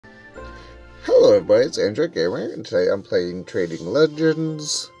Hello everybody, it's Android Gamer, and today I'm playing Trading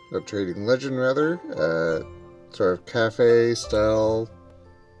Legends, or Trading Legend rather, sort of cafe style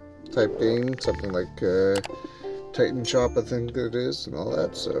type game, something like Titan Shop I think it is, and all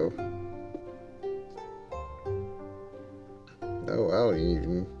that, so... Oh wow, you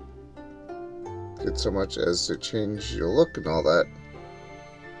even get so much as to change your look and all that.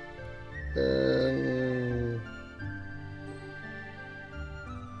 And...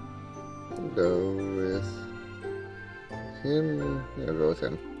 go with him. Yeah, I'll go with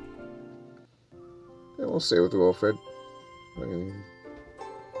him. And we'll stay with Wilfred. We'll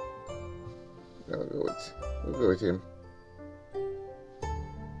go with him.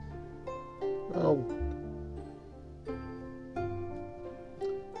 Oh.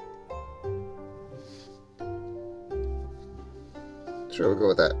 Sure, we'll go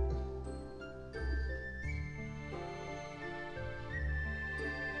with that.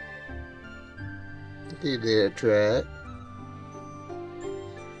 You did try.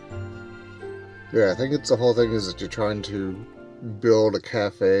 Yeah, I think it's the whole thing is that you're trying to build a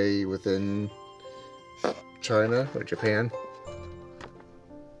cafe within China or Japan.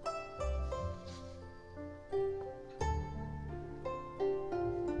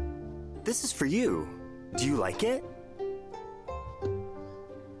 This is for you. Do you like it?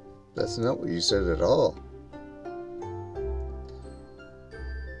 That's not what you said at all.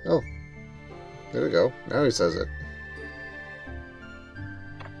 Oh. There we go. Now he says it.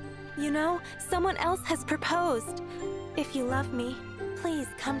 You know, someone else has proposed. If you love me, please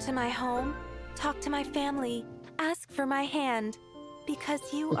come to my home, talk to my family, ask for my hand, because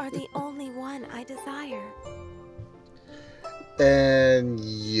you are the only one I desire. And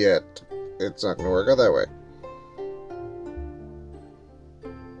yet, it's not going to work out that way.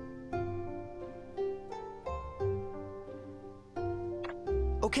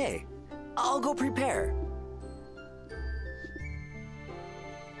 Okay, I'll go prepare.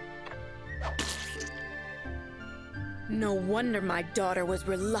 No wonder my daughter was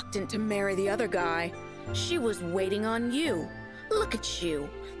reluctant to marry the other guy. She was waiting on you. Look at you,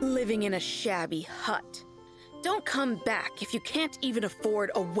 living in a shabby hut. Don't come back if you can't even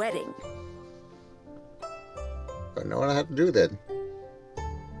afford a wedding. I know what I have to do then.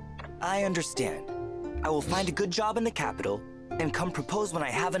 I understand. I will find a good job in the capital and come propose when I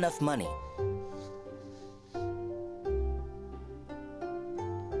have enough money.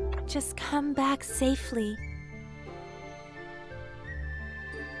 Just come back safely.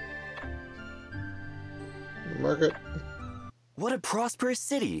 Market. What a prosperous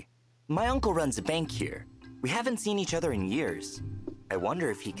city. My uncle runs a bank here. We haven't seen each other in years. I wonder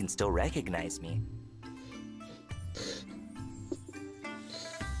if he can still recognize me.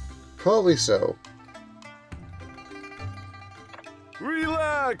 Probably so.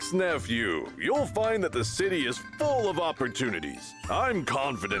 Relax, nephew. You'll find that the city is full of opportunities. I'm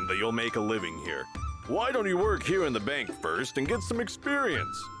confident that you'll make a living here. Why don't you work here in the bank first and get some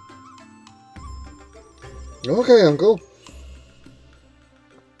experience? Okay, Uncle.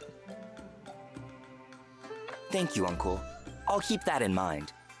 Thank you, Uncle. I'll keep that in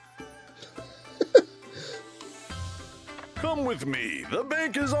mind. Come with me. The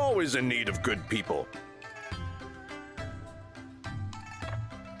bank is always in need of good people.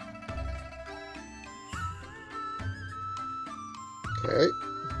 Okay.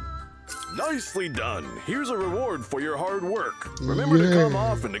 Nicely done. Here's a reward for your hard work. Remember to come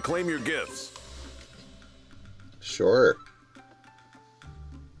often to claim your gifts. Sure.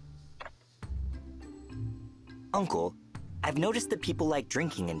 Uncle, I've noticed that people like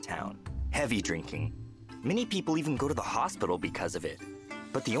drinking in town. Heavy drinking. Many people even go to the hospital because of it.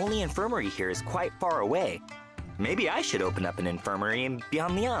 But the only infirmary here is quite far away. Maybe I should open up an infirmary in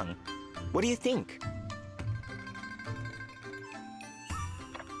Bianliang. What do you think?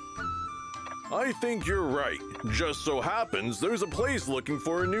 I think you're right. Just so happens there's a place looking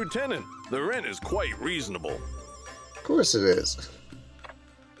for a new tenant. The rent is quite reasonable. Of course it is.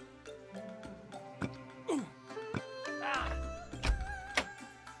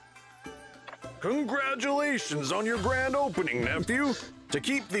 Congratulations on your grand opening, nephew. To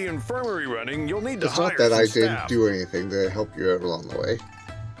keep the infirmary running, you'll need to It's hire not that some I staff. didn't do anything to help you out along the way.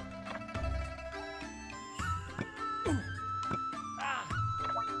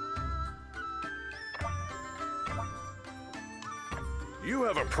 You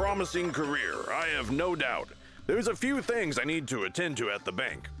have a promising career, I have no doubt. There's a few things I need to attend to at the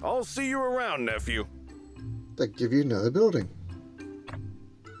bank. I'll see you around, nephew. They give you another building.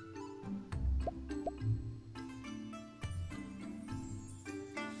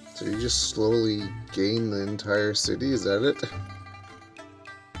 So you just slowly gain the entire city, is that it?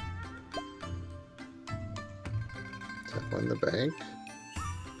 Tap on the bank.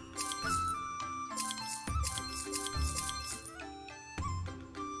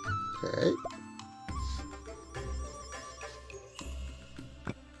 Okay.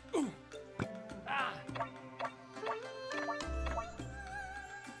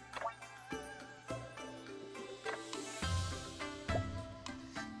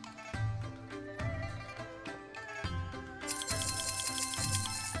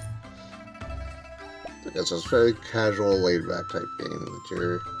 I guess it's a very casual, laid-back type game that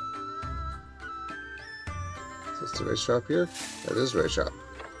you're... Is this the race shop here? That is race shop.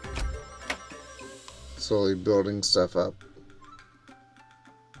 Slowly building stuff up.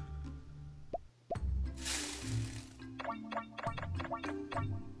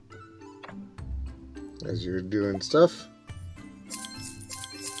 As you're doing stuff.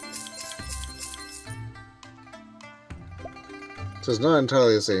 So it's not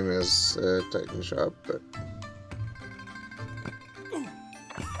entirely the same as Titan Shop, but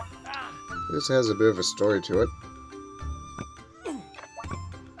this has a bit of a story to it.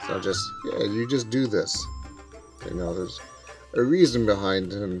 It's not just, yeah, you just do this. You know, there's a reason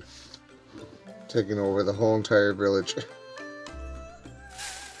behind him taking over the whole entire village.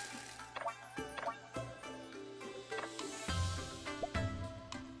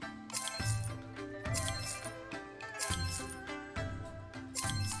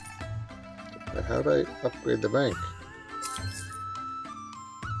 How do I upgrade the bank?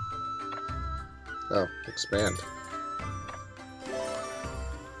 Oh, expand.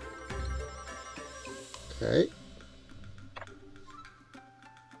 Okay.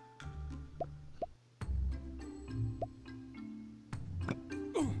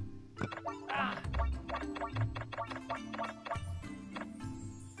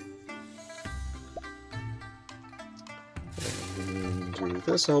 And do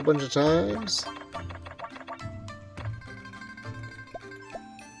this a whole bunch of times.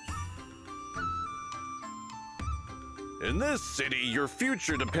 In this city, your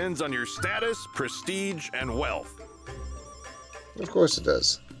future depends on your status, prestige, and wealth. Of course it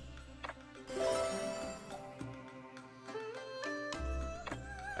does.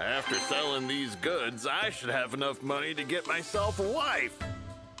 After selling these goods, I should have enough money to get myself a wife.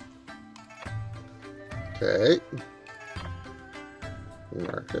 Okay.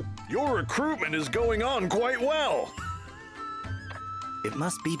 Market. Your recruitment is going on quite well. It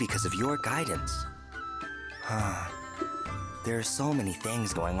must be because of your guidance. There are so many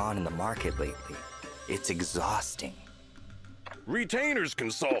things going on in the market lately. It's exhausting. Retainers can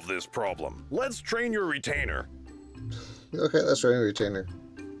solve this problem. Let's train your retainer. Okay, let's train a retainer.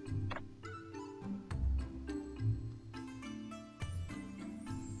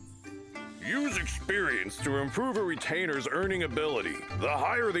 Use experience to improve a retainer's earning ability. The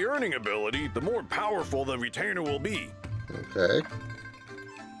higher the earning ability, the more powerful the retainer will be. Okay.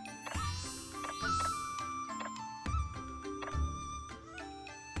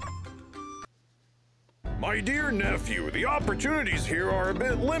 My dear nephew, the opportunities here are a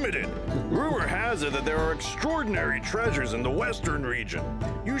bit limited. Rumor has it that there are extraordinary treasures in the western region.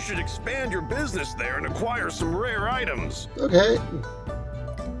 You should expand your business there and acquire some rare items. Okay.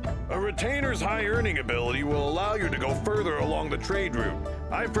 A retainer's high earning ability will allow you to go further along the trade route.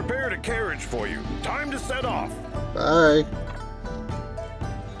 I've prepared a carriage for you. Time to set off. Bye.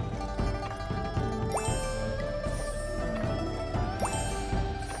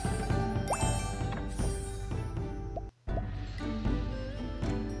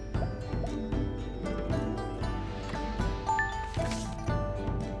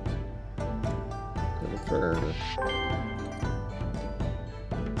 Confirm.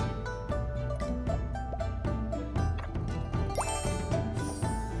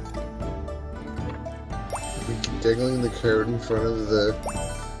 Dangling the carrot in front of the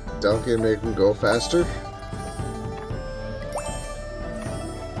donkey and make him go faster?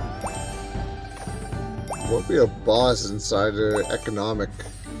 What would be a boss inside an economic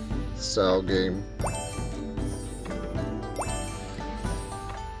style game?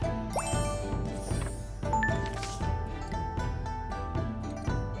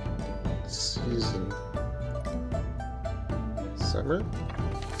 Season. Summer?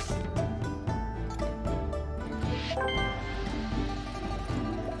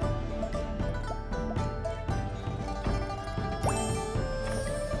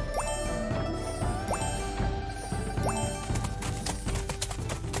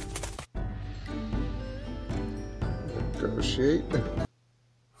 Negotiate.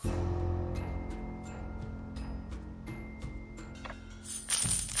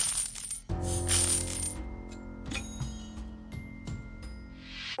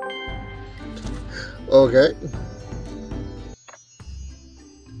 Okay.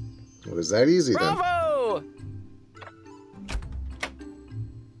 It was that easy then. Bravo!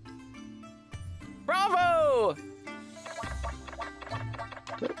 Bravo!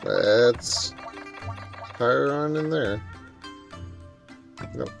 Let's fire on in there.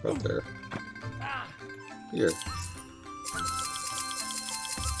 Nope, not there. Here.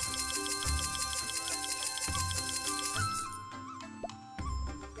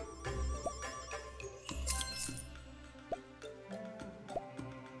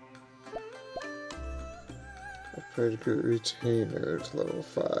 Predicate retainer to level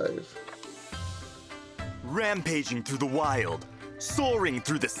 5. Rampaging through the wild, soaring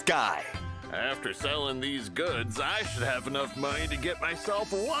through the sky. After selling these goods, I should have enough money to get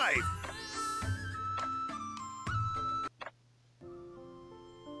myself a wife.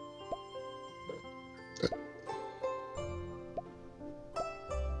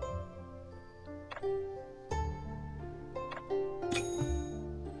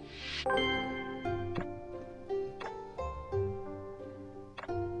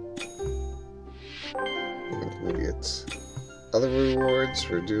 We get other rewards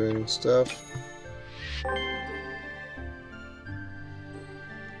for doing stuff.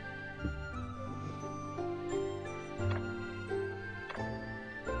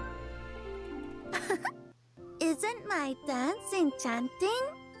 Isn't my dance enchanting?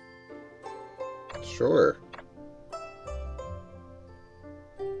 Sure.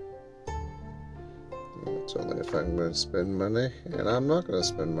 It's only if I'm going to spend money, and I'm not going to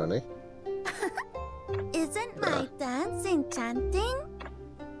spend money. Isn't my dance enchanting?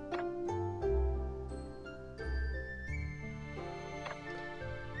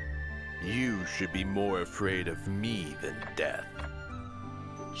 You should be more afraid of me than death.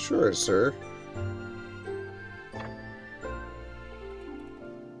 Sure, sir.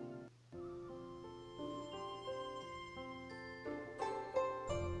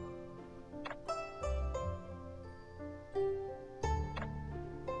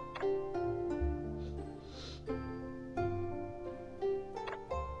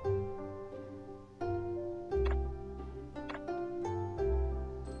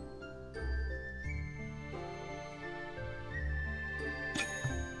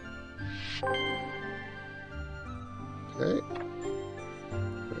 Okay.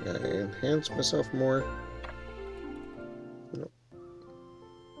 I enhance myself more. Nope.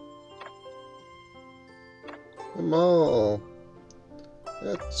 The mall.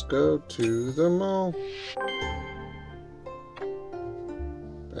 Let's go to the mall.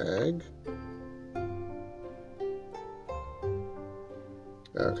 Bag.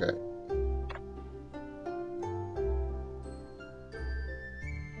 Okay.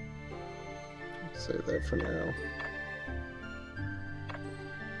 Save that for now.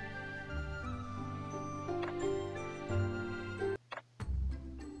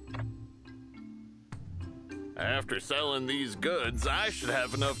 After selling these goods, I should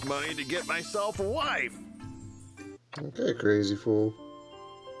have enough money to get myself a wife. Okay, crazy fool.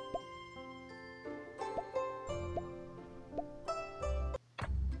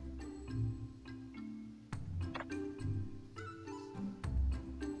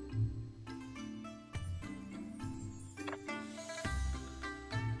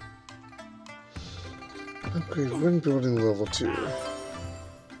 Upgrade when building level 2.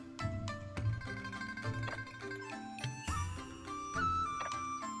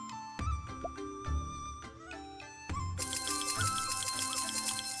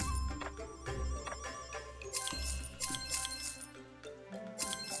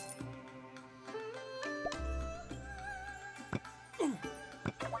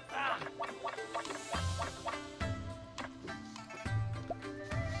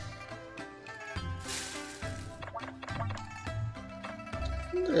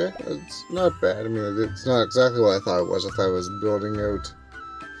 Yeah, it's not bad. I mean, it's not exactly what I thought it was. I thought I was building out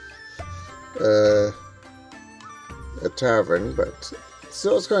a tavern, but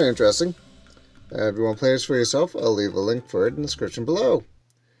still, it's kind of interesting. If you want to play this for yourself, I'll leave a link for it in the description below.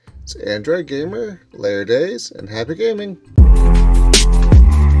 It's Android Gamer, Layer Days, and happy gaming!